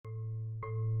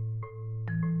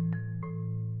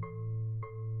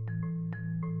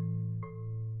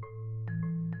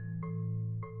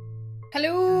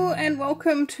Hello and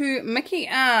welcome to Mickey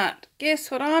Art.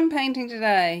 Guess what I'm painting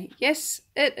today? Yes,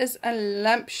 it is a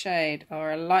lampshade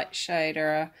or a light shade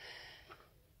or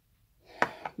a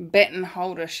baton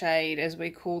holder shade as we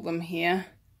call them here.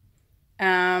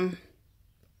 So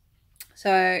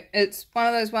it's one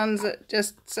of those ones that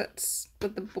just sits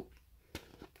with the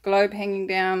globe hanging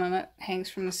down and it hangs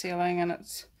from the ceiling and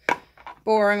it's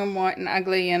boring and white and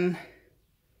ugly, and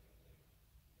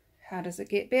how does it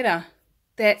get better?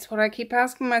 That's what I keep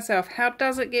asking myself. How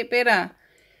does it get better?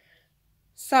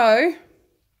 So,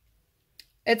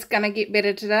 it's going to get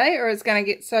better today, or it's going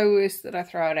to get so worse that I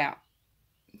throw it out.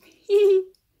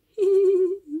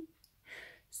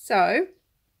 So,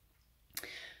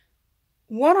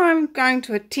 what I'm going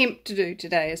to attempt to do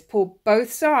today is pour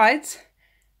both sides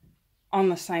on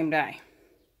the same day.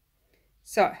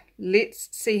 So, let's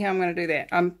see how I'm going to do that.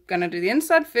 I'm going to do the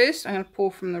inside first. I'm going to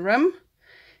pour from the rim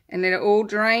and let it all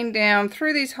drain down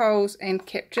through these holes and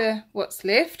capture what's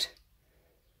left.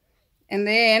 And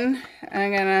then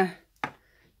I'm going to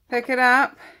pick it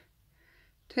up,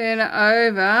 turn it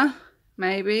over,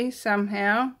 maybe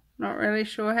somehow, not really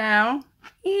sure how.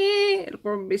 Yeah, it'll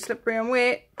probably be slippery and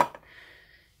wet.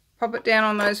 Pop it down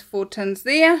on those 4 tins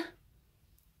there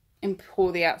and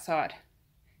pour the outside.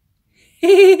 Do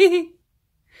you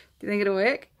think it'll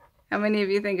work? How many of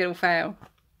you think it'll fail?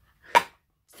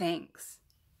 Thanks.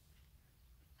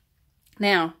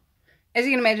 Now, as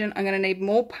you can imagine, I'm going to need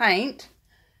more paint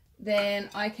than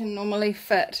I can normally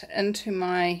fit into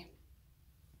my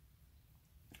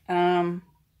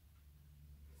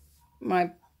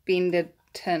my bended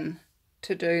tin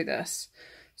to do this.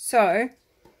 So,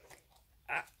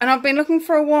 and I've been looking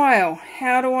for a while.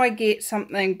 How do I get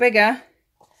something bigger?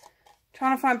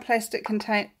 Trying to find plastic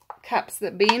cups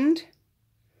that bend.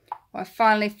 Well, I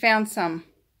finally found some.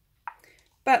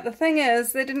 But the thing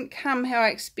is, they didn't come how I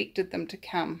expected them to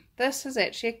come. This is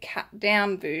actually a cut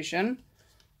down version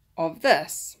of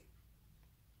this.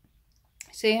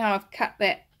 See how I've cut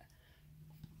that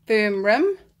firm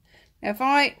rim? Now if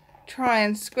I try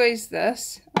and squeeze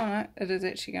this, oh no, it is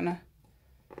actually gonna,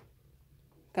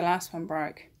 the last one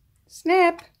broke.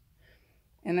 Snap!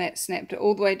 And that snapped it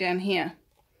all the way down here.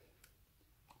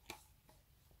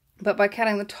 But by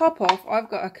cutting the top off, I've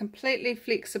got a completely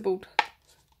flexible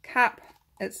cup.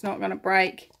 It's not going to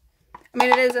break. I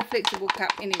mean, it is a flexible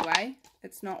cup anyway.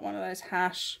 It's not one of those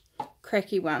harsh,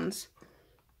 cracky ones.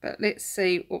 But let's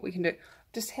see what we can do.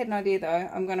 Just had an idea though.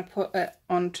 I'm going to put it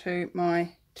onto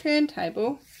my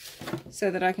turntable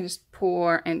so that I can just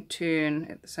pour and turn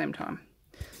at the same time.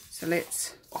 So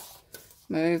let's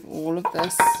move all of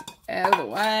this out of the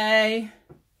way.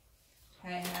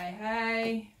 Hey, hey,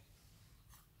 hey.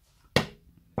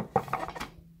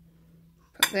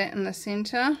 Put that in the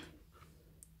center.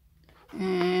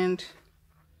 And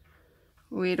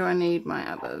where do I need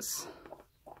my others?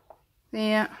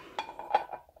 There.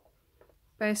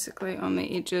 Basically on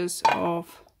the edges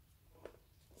of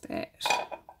that.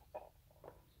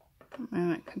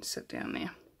 And it can sit down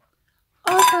there.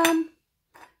 Awesome!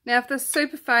 Now if this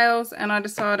super fails and I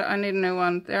decide I need a new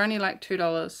one, they're only like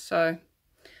 $2. So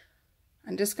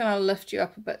I'm just going to lift you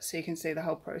up a bit so you can see the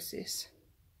whole process.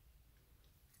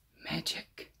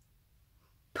 Magic.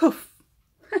 Poof!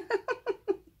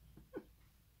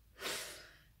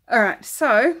 Alright,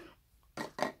 so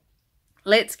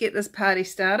let's get this party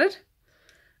started.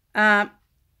 What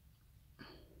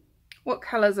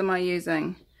colours am I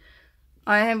using?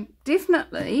 I am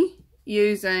definitely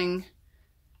using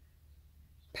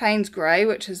Payne's Grey,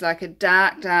 which is like a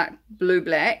dark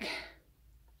blue-black.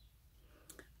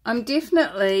 I'm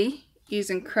definitely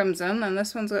using Crimson, and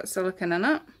this one's got silicone in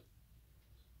it.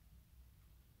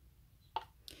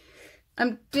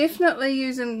 I'm definitely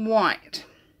using white.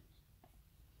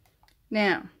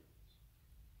 Now,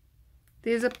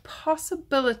 there's a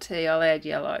possibility I'll add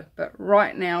yellow, but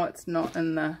right now it's not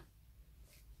in the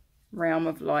realm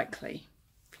of likely,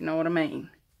 if you know what I mean.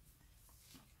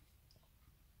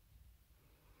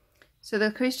 So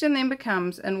the question then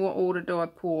becomes, in what order do I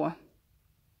pour?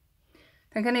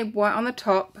 I think I need white on the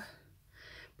top.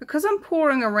 Because I'm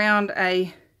pouring around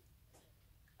a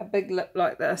big lip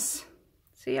like this,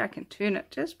 see, I can turn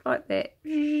it just like that.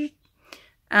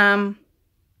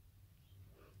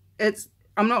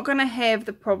 I'm not going to have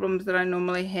the problems that I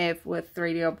normally have with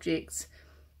 3D objects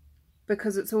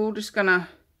because it's all just going to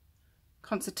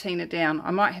concertina down. I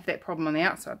might have that problem on the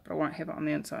outside, but I won't have it on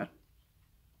the inside.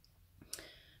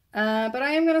 But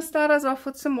I am going to start us off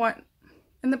with some white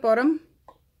in the bottom.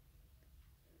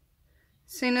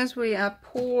 As soon as we are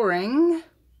pouring,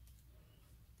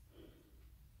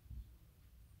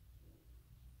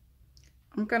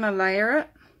 I'm going to layer it.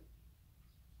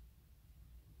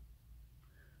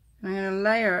 And I'm going to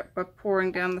layer it by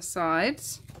pouring down the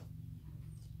sides.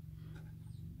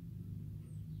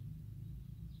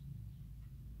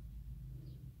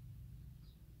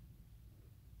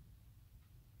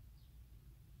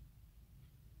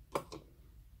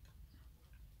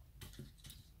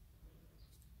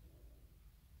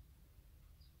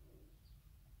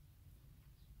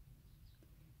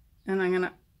 And I'm going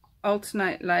to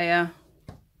alternate layer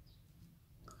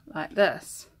like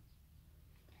this,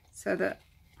 so that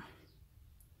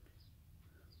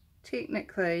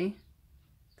technically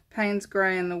the Payne's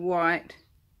grey and the white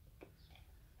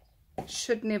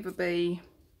should never be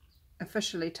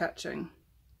officially touching.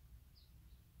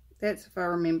 That's if I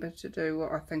remember to do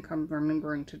what I think I'm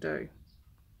remembering to do.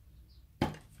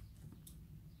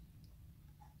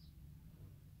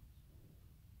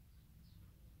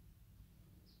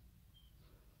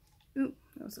 Ooh,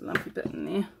 there was a lumpy bit in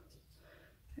there.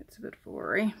 That's a bit of a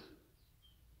worry.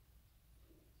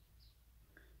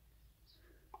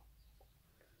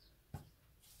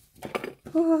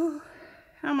 Oh,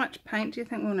 how much paint do you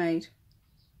think we'll need?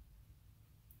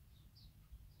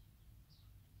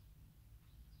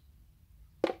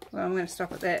 Well, I'm going to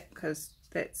stop at that because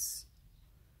that's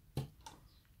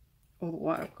all the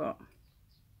white I've got.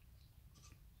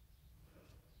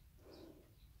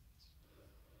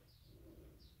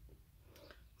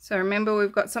 So remember,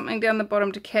 we've got something down the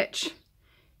bottom to catch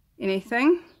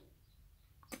anything.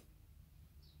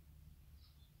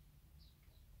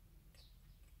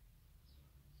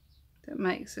 That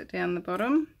makes it down the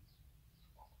bottom.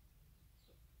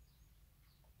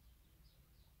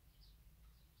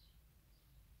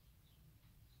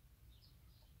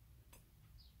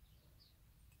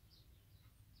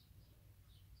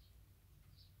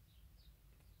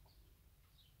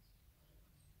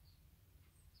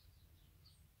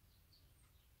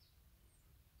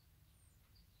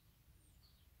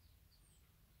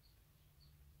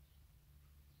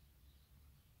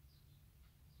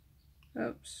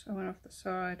 Oops, I went off the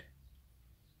side.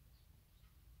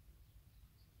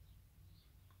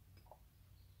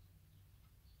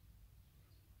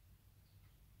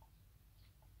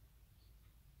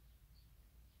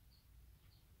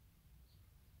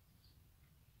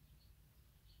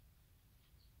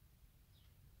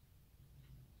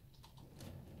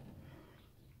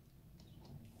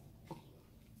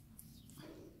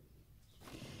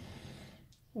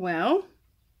 Well,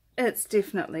 it's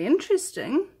definitely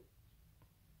interesting.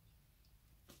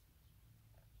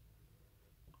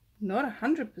 Not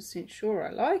 100% sure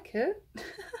I like it.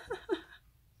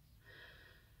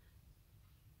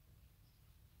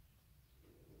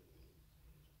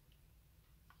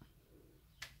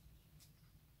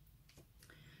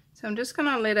 So I'm just going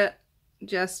to let it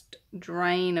just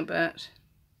drain a bit,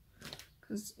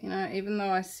 because, you know, even though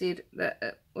I said that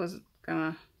it wasn't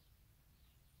going to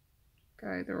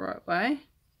go the right way,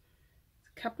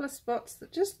 there's a couple of spots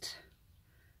that just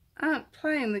aren't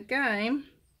playing the game.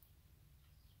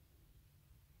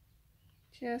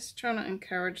 Just trying to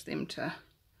encourage them to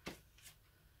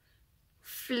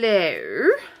flow.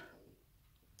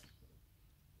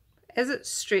 As it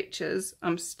stretches,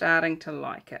 I'm starting to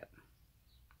like it.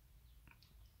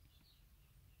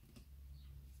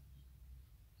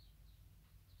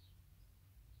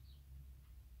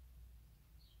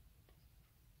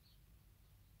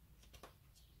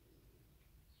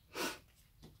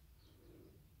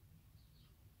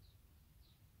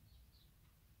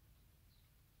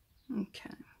 Okay.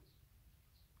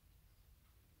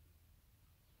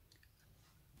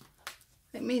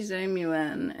 Let me zoom you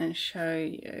in and show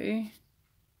you.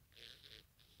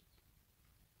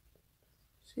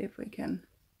 See if we can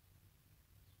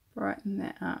brighten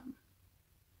that up.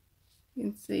 You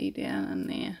can see down in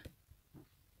there.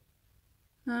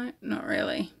 No, not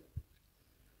really.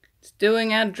 It's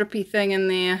doing our drippy thing in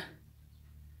there.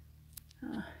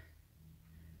 Oh,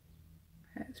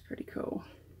 that's pretty cool.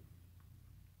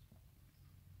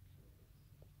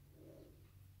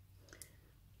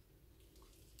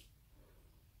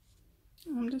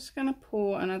 I'm just going to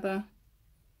pour another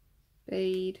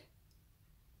bead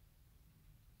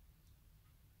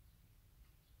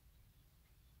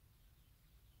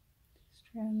just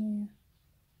around there.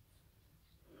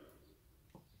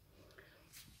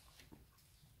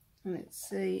 And let's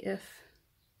see if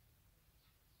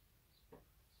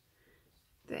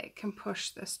that can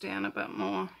push this down a bit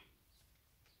more.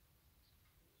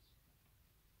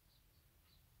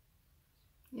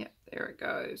 Yep, there it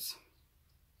goes.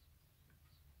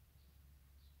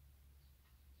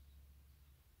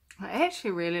 I actually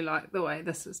really like the way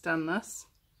this has done this.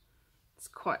 It's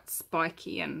quite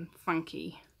spiky and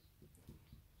funky.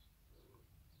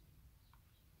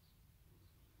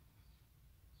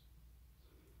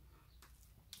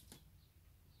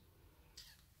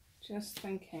 just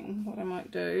thinking what I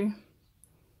might do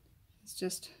is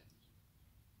just,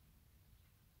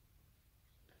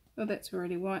 oh, that's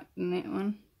already white in that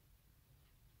one.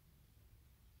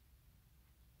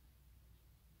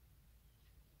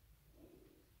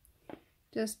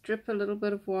 Just drip a little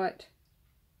bit of white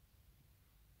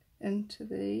into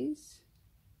these.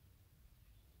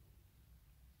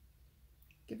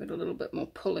 Give it a little bit more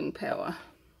pulling power.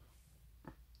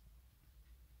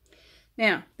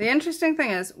 Now, the interesting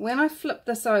thing is, when I flip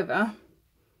this over,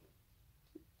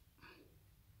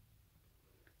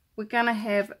 we're going to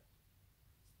have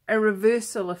a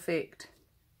reversal effect.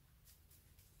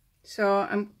 So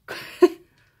I'm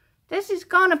this is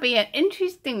going to be an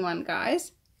interesting one,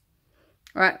 guys.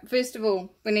 Right, first of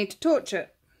all, we need to torch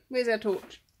it. Where's our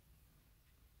torch?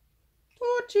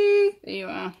 Torchy! There you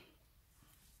are.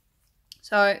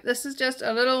 So this is just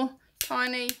a little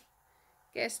tiny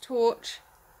gas torch.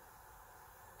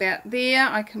 About there,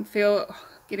 I can feel it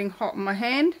getting hot in my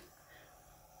hand.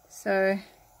 So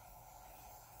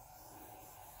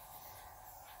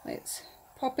let's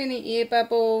pop any air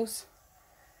bubbles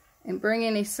and bring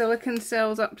any silicone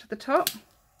cells up to the top.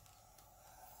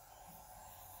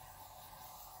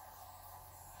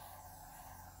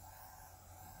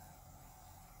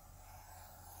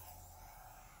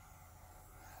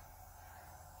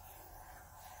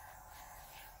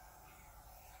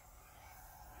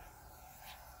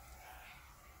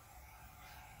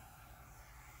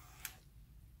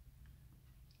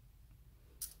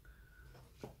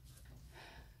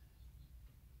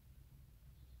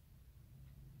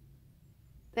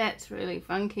 That's really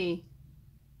funky.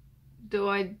 Do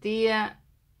I dare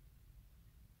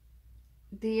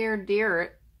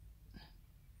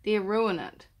ruin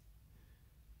it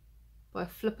by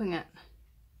flipping it?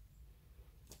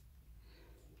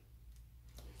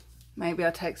 Maybe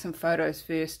I'll take some photos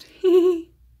first.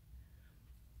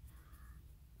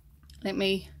 Let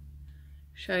me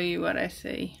show you what I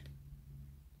see.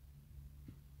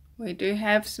 We do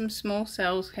have some small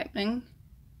cells happening.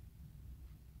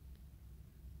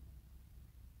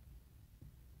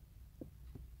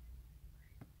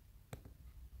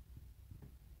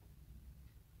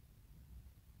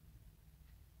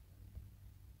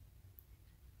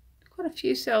 Quite a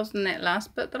few cells in that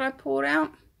last bit that I poured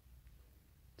out,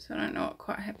 so I don't know what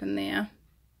quite happened there.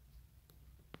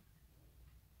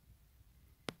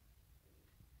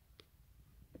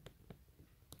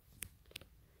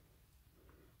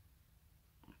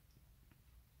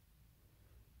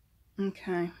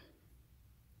 Okay,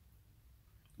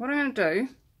 what I'm going to do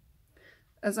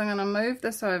is I'm going to move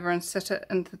this over and sit it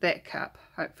into that cup.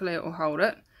 Hopefully it will hold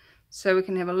it, so we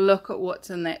can have a look at what's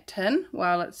in that tin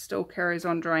while it still carries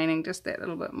on draining just that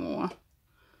little bit more.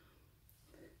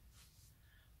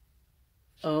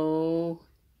 Oh,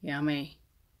 yummy.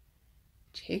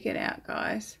 Check it out,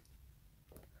 guys.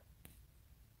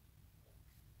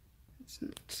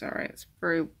 Sorry, it's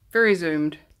very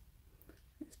zoomed.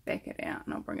 Let's back it out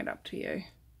and I'll bring it up to you.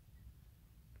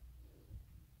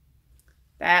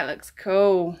 That looks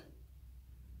cool.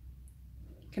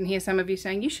 Can hear some of you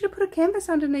saying, you should have put a canvas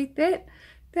underneath that.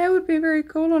 That would be very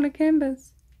cool on a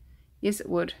canvas. Yes, it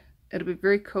would. It'll be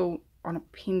very cool on a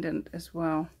pendant as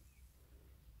well.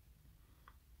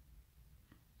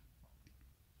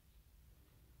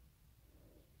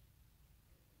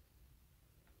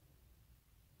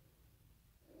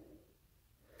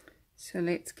 So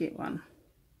let's get one.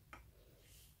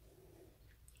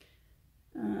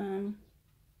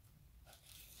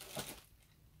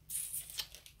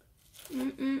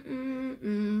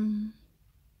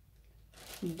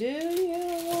 Do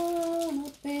you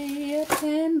wanna be a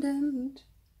pendant?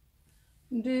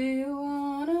 Do you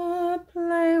wanna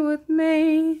play with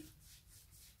me?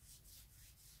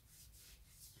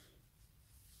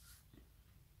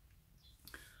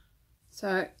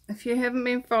 So if you haven't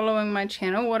been following my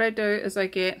channel, what I do is I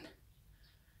get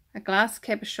a glass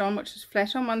cabochon, which is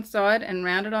flat on one side and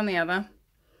rounded on the other.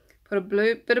 Put a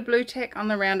bit of blue tack on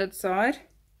the rounded side.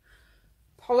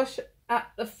 Polish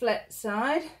up the flat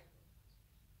side.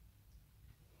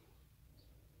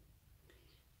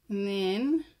 And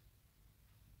then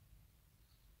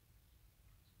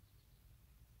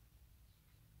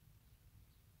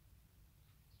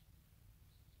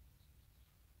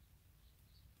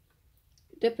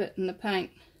dip it in the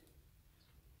paint.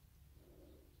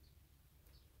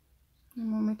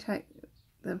 And when we take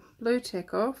the blue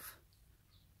tack off,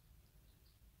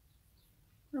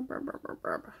 get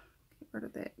rid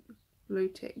of that blue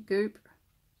tack goop.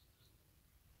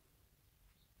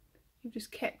 You've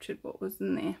just captured what was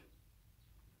in there.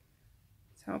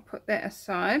 So I'll put that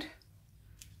aside.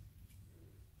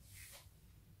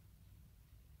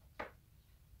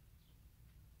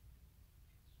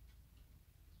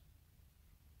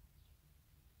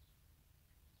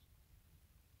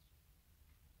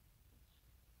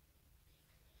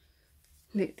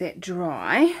 let that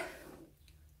dry.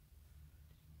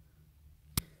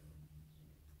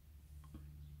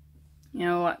 You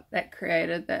know what that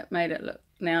created? That made it look,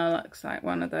 now looks like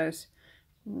one of those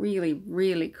really,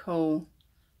 really cool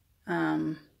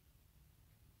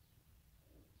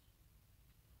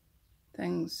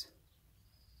things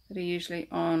that are usually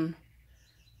on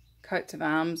coats of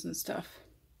arms and stuff.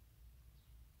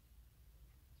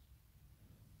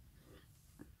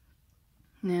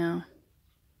 Now,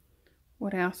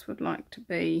 what else would like to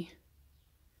be?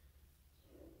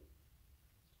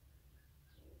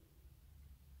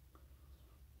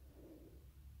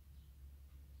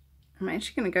 I'm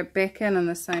actually going to go back in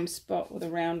the same spot with a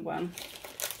round one.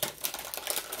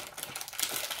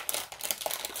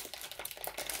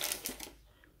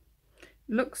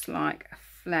 Looks like a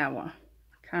flower.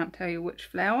 I can't tell you which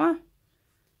flower.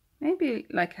 Maybe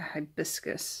like a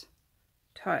hibiscus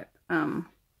type,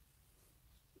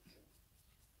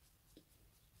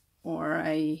 or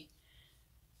a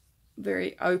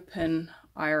very open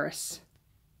iris.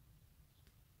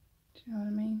 Do you know what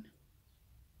I mean?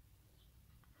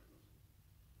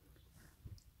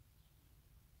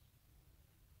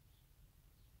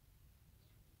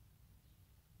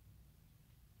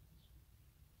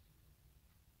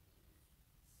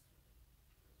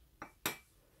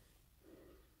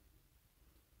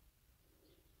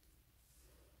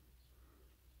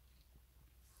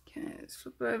 Okay, let's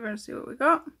flip over and see what we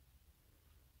got.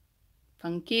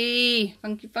 Funky,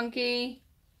 funky, funky.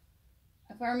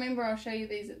 If I remember, I'll show you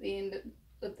these at the end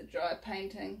of the dry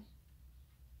painting.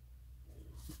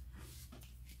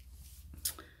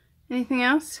 Anything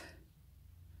else?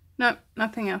 Nope,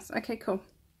 nothing else. Okay, cool.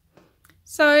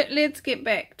 So let's get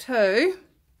back to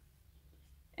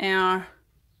our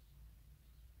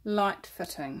light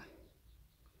fitting.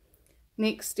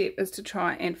 Next step is to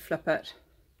try and flip it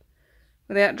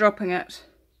without dropping it.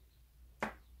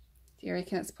 Do you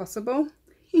reckon it's possible?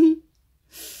 I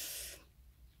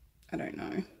don't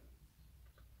know.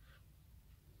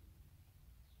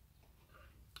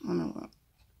 Oh no, what?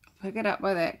 I'll pick it up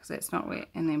by that because that's not wet,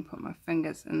 and then put my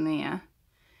fingers in there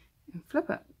and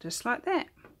flip it just like that.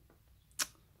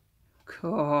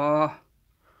 Cool.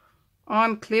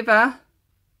 I'm clever.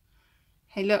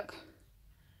 Hey, look,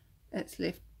 it's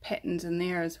left patterns in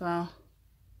there as well.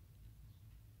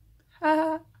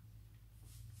 Ha.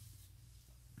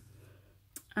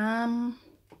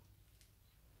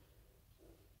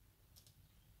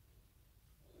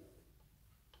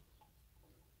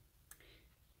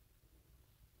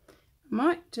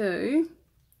 Might do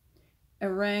a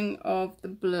ring of the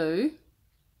blue.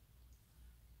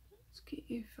 Let's get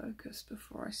you focused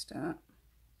before I start.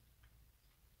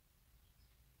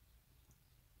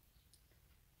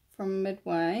 From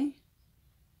midway.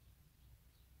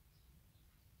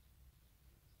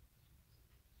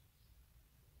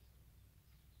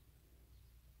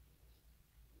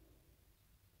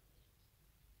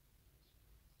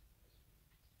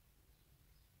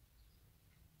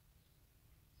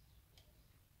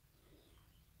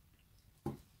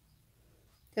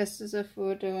 Just as if we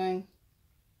were doing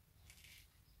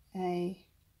a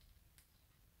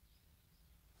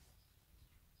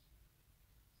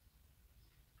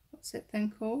what's that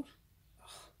thing called?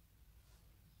 Oh,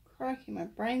 crikey, my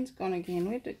brain's gone again.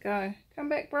 Where'd it go? Come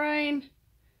back, brain.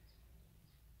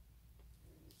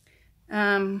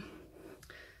 I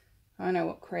know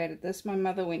what created this. My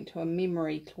mother went to a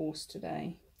memory course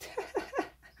today.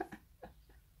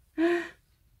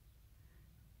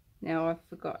 Now I've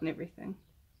forgotten everything.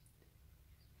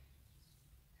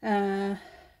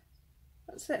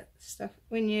 What's that stuff?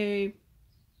 When you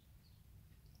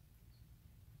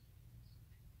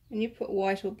put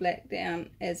white or black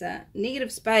down as a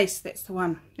negative space, that's the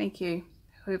one. Thank you,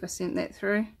 whoever sent that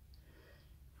through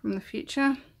from the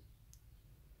future.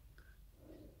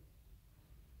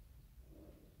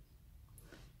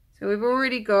 So we've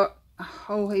already got a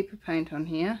whole heap of paint on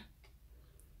here.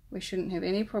 We shouldn't have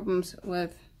any problems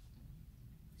with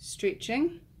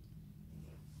stretching.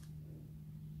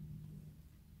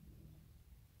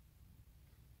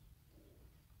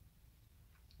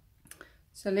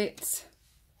 So let's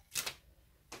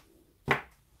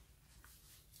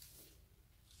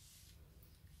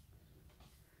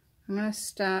I'm going to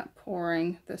start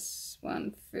pouring this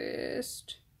one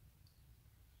first.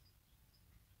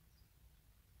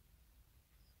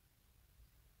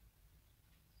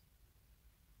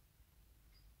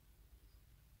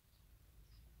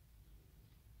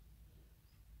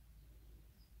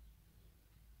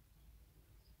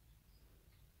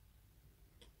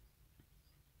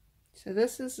 So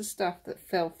this is the stuff that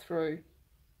fell through.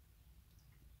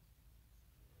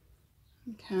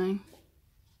 Okay.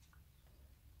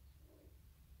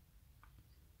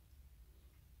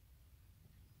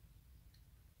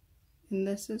 And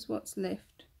this is what's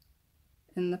left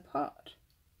in the pot.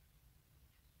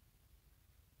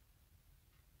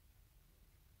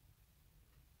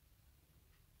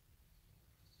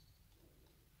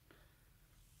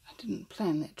 I didn't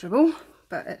plan that dribble,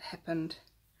 but it happened.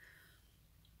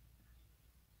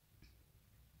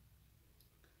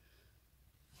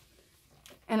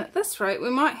 And at this rate, we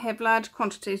might have large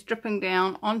quantities dripping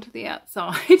down onto the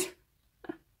outside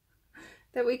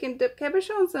that we can dip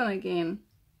cabochons in again.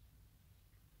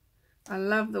 I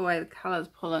love the way the colour's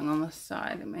pulling on this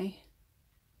side of me.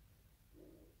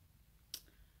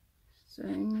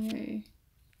 Zoom you.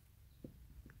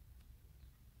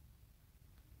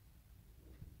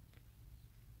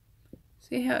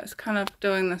 See how it's kind of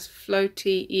doing this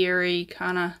floaty, airy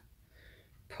kind of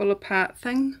pull apart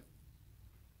thing?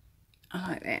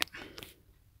 I like that.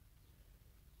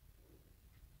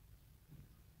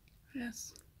 What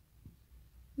else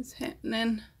is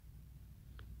happening?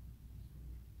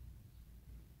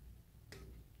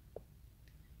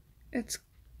 It's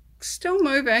still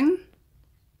moving.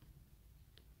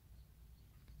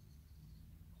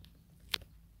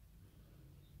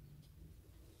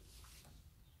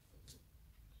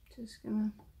 Just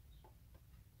gonna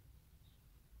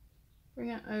bring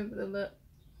it over the lip.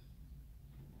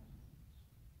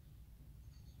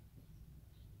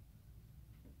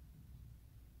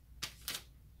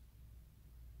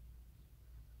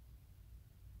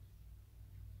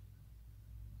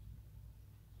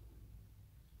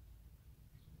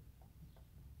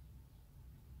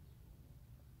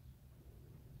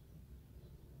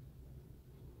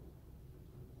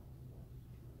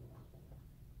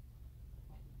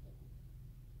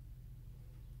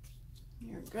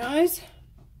 Here it goes.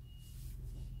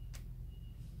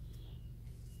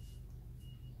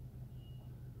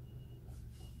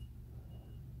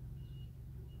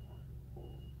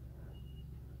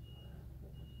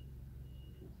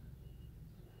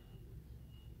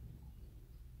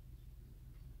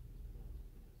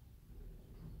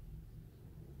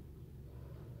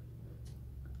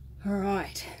 All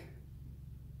right.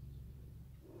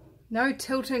 No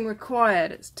tilting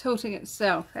required. It's tilting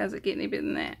itself. How's it get any better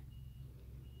than that?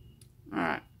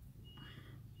 Alright.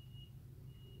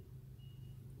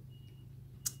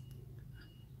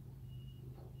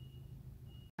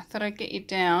 I thought I'd get you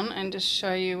down and just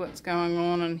show you what's going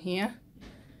on in here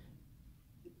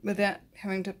without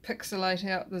having to pixelate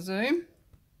out the zoom.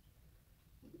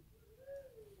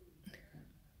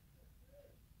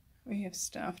 We have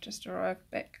staff just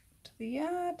arrived back to the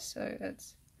yard, so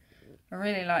it's, I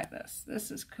really like this.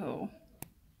 This is cool.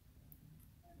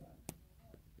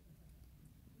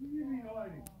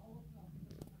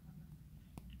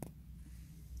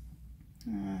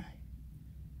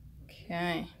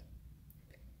 Okay.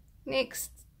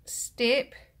 Next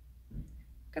step.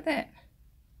 Look at that.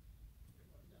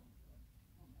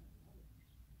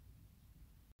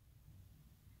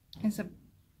 There's a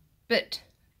bit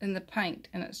in the paint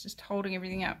and it's just holding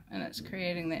everything up and it's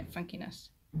creating that funkiness.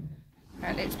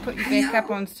 Alright, let's put you back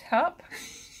up on top.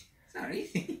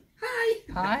 Sorry. Hi.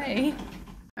 Hi.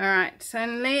 Alright, so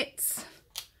let's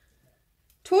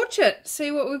torch it.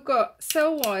 See what we've got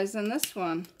cell-wise in this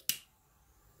one.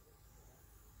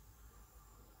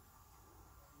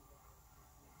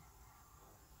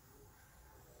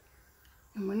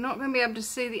 And we're not going to be able to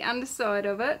see the underside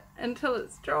of it until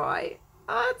it's dry.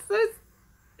 Oh, it's so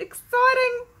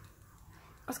exciting.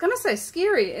 I was going to say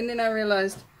scary, and then I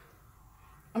realised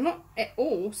I'm not at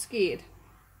all scared.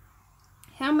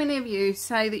 How many of you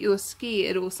say that you're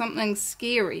scared or something's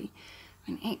scary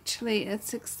when actually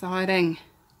it's exciting?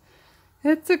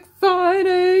 It's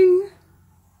exciting.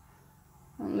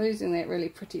 I'm losing that really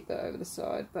pretty bit over the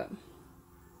side, but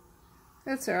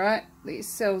that's alright. These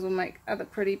cells will make other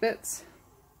pretty bits.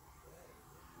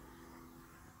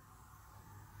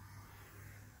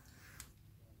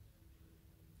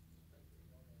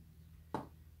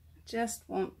 Just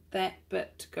want that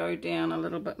bit to go down a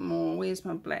little bit more. Where's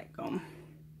my black gone?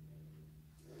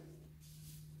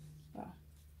 Oh,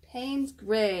 Payne's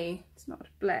grey. It's not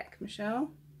black,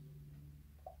 Michelle.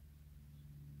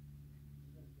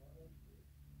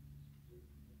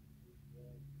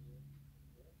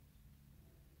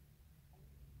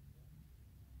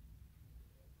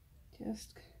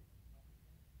 Just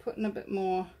putting a bit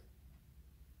more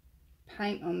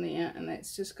paint on there, and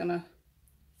that's just gonna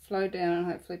flow down and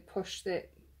hopefully push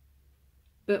that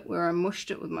bit where I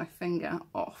mushed it with my finger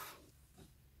off.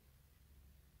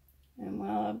 And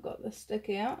while I've got the stick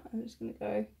out, I'm just going to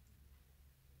go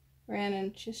around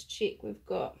and just check we've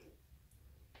got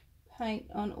paint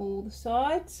on all the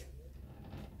sides.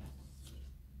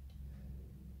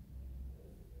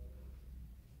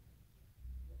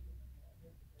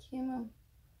 Come on.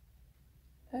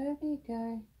 Over you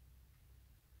go.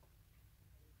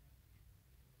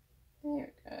 There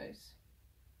it goes.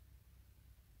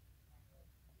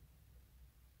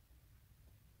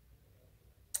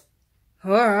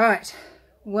 Alright,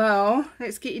 well,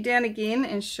 let's get you down again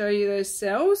and show you those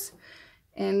cells.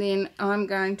 And then I'm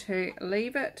going to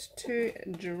leave it to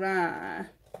dry.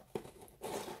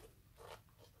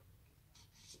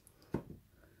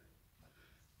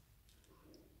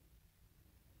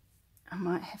 I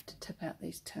might have to tip out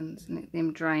these tins and let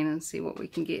them drain and see what we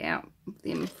can get out of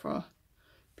them for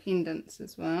pendants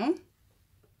as well.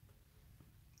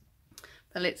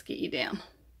 But let's get you down.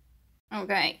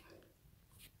 Okay.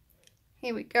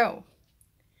 Here we go.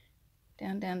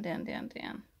 Down, down, down, down,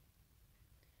 down.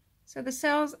 So the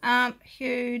cells aren't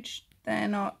huge. They're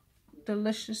not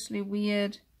deliciously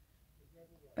weird.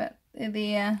 But they're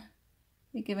there.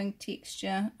 They're giving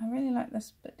texture. I really like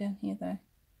this bit down here though.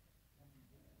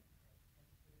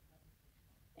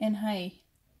 And hey,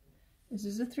 this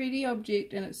is a 3D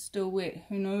object and it's still wet.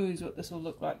 Who knows what this will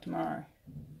look like tomorrow.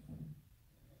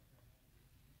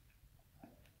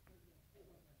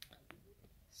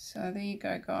 So there you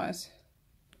go, guys.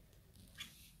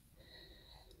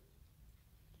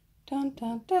 Dun,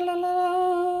 dun, da, la,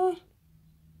 la.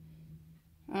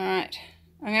 Alright,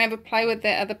 I'm going to have a play with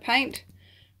that other paint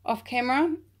off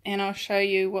camera and I'll show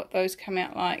you what those come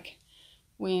out like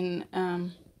when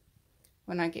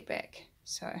I get back.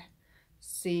 So,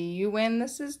 see you when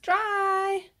this is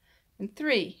dry. In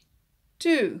 3,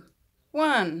 2,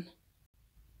 1.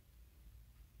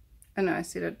 I know I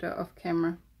said I'd do it off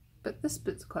camera, but this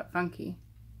bit's quite funky.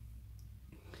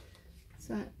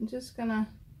 So I'm just gonna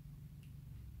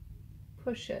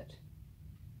push it,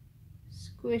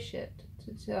 squish it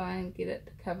to try and get it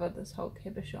to cover this whole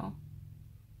cabochon.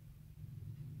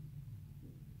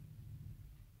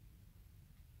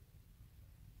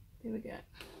 There we go.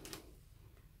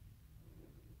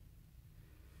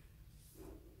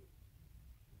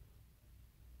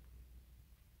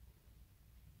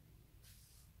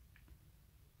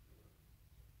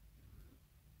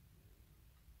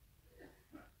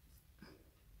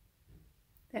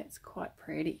 That's quite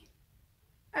pretty.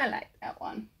 I like that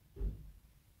one.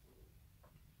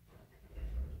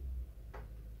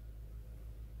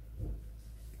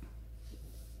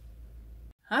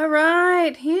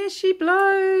 Alright, here she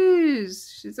blows.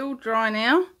 She's all dry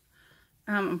now.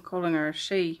 I'm calling her a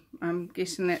she. I'm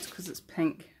guessing that's because it's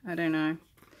pink. I don't know.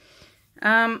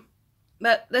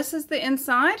 But this is the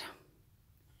inside.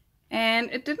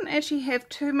 And it didn't actually have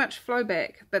too much flow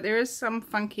back, but there is some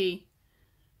funky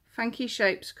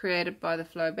shapes created by the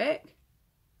flow back.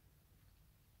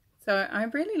 So I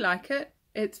really like it.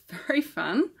 It's very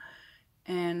fun.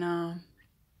 And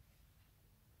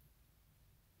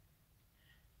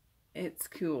it's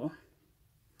cool.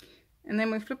 And then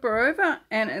we flip her over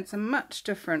and it's a much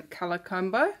different colour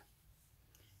combo,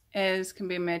 as can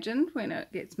be imagined when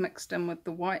it gets mixed in with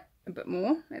the white a bit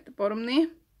more at the bottom there.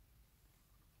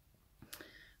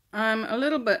 I'm a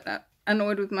little bit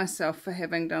annoyed with myself for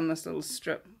having done this little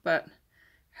strip, but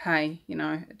hey, you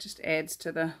know, it just adds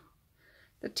to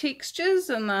the textures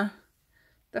and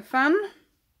the fun.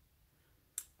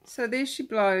 So there she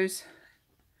blows.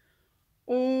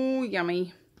 All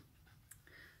yummy.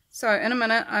 So in a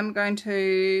minute I'm going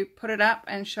to put it up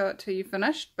and show it to you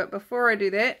finished, but before I do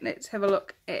that, let's have a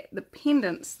look at the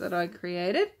pendants that I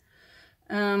created.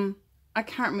 I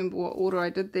can't remember what order I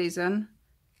did these in,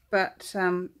 but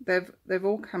they've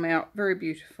all come out very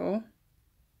beautiful.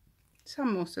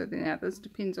 Some more so than others,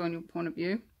 depends on your point of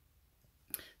view.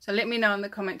 So let me know in the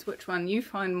comments which one you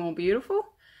find more beautiful.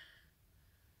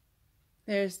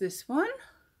 There's this one.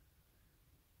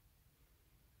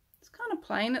 It's kind of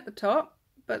plain at the top,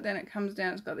 but then it comes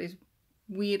down, it's got these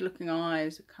weird looking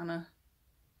eyes. It kind of,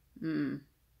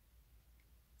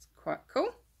 it's quite cool.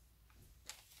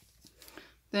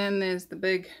 Then there's the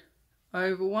big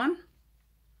oval one.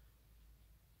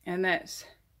 And that's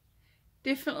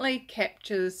definitely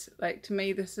captures, like, to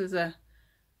me this is an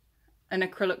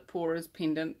acrylic pourer's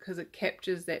pendant because it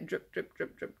captures that drip drip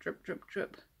drip drip drip drip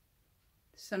drip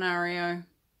scenario.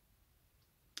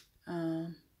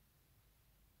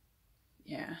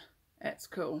 Yeah, that's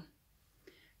cool.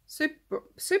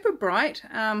 Super bright.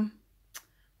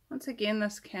 Once again,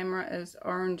 this camera is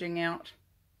oranging out.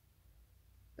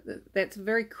 That's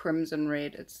very crimson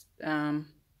red. It's I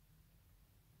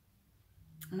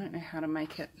don't know how to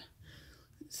make it.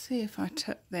 Let's see if I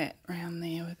tip that around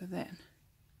there, whether that...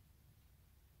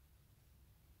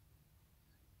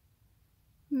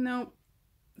 Nope,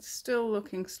 it's still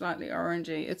looking slightly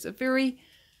orangey. It's a very,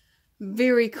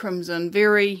 very crimson,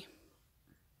 very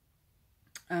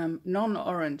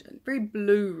non-orange, very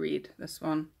blue red, this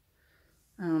one.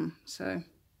 So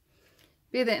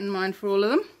bear that in mind for all of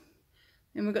them.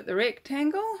 Then we've got the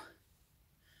rectangle,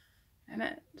 and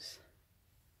it's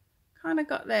kind of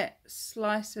got that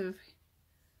slice of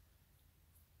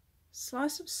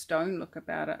stone look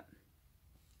about it.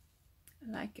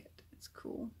 I like it, it's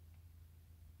cool.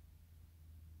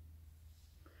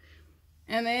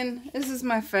 And then this is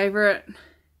my favorite,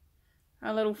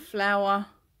 a little flower.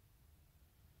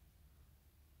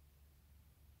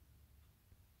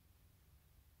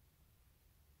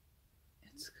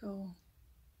 It's cool.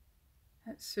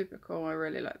 That's super cool. I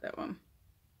really like that one.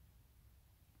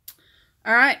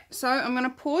 Alright, so I'm going to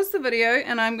pause the video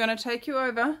and I'm going to take you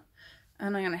over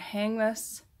and I'm going to hang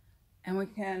this and we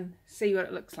can see what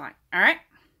it looks like. Alright?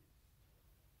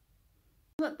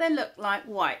 What they look like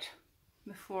white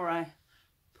before I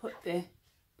put the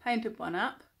painted one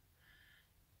up.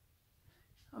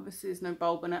 Obviously there's no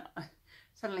bulb in it. I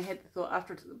suddenly had the thought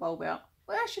after I took the bulb out,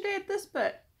 well, I should add this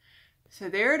bit. So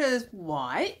there it is,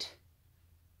 white.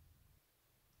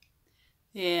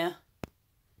 Yeah.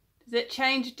 Does it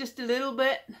change just a little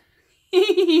bit?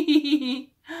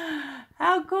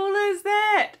 How cool is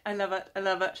that? I love it, I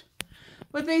love it.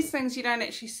 With these things you don't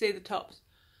actually see the tops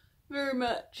very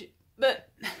much, but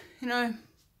you know,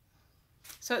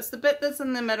 so it's the bit that's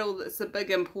in the middle that's the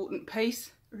big important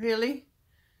piece, really.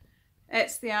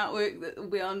 That's the artwork that will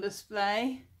be on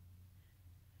display.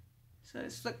 So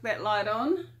let's flick that light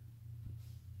on.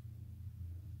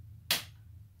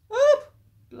 Whoop!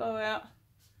 Blow out.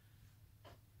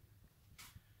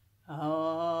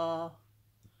 Oh,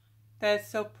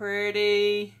 that's so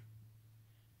pretty.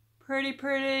 Pretty,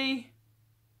 pretty.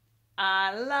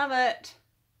 I love it.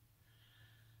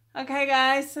 Okay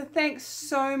guys, so thanks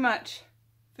so much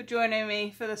for joining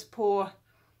me for this pour.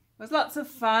 It was lots of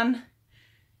fun.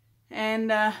 And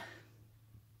the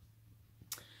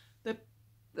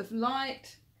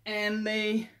light and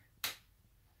the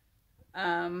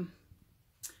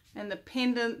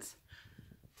pendants,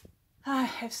 I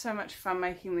have so much fun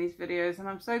making these videos and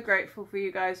I'm so grateful for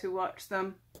you guys who watch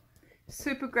them.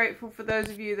 Super grateful for those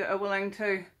of you that are willing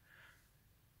to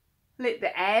let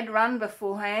the ad run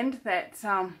beforehand. That's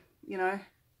you know,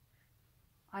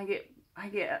 I get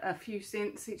a few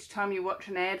cents each time you watch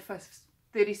an ad for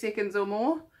 30 seconds or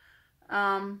more.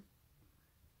 And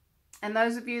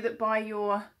those of you that buy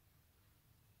your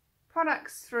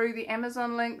products through the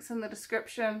Amazon links in the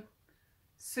description,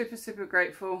 super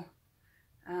grateful.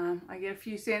 I get a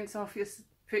few cents off your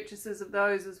purchases of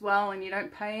those as well, and you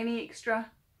don't pay any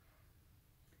extra.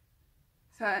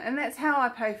 So, and that's how I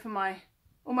pay for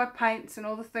all my paints and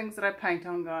all the things that I paint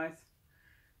on, guys.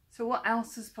 So what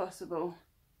else is possible?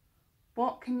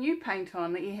 What can you paint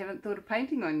on that you haven't thought of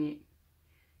painting on yet?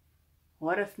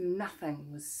 What if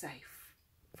nothing was safe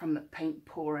from the paint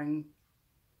pouring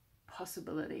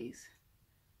possibilities?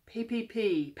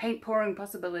 PPP, paint pouring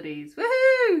possibilities.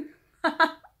 Woohoo!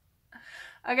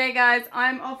 Okay guys,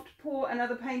 I'm off to pour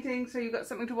another painting, so you've got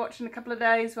something to watch in a couple of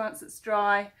days once it's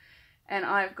dry. And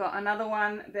I've got another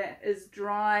one that is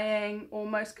drying,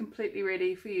 almost completely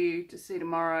ready for you to see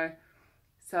tomorrow.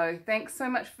 So thanks so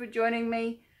much for joining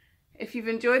me. If you've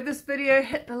enjoyed this video,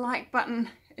 hit the like button.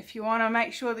 If you want to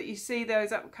make sure that you see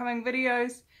those upcoming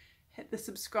videos, hit the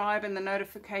subscribe and the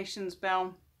notifications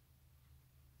bell.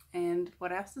 And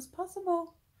what else is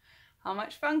possible? How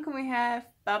much fun can we have?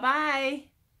 Bye bye.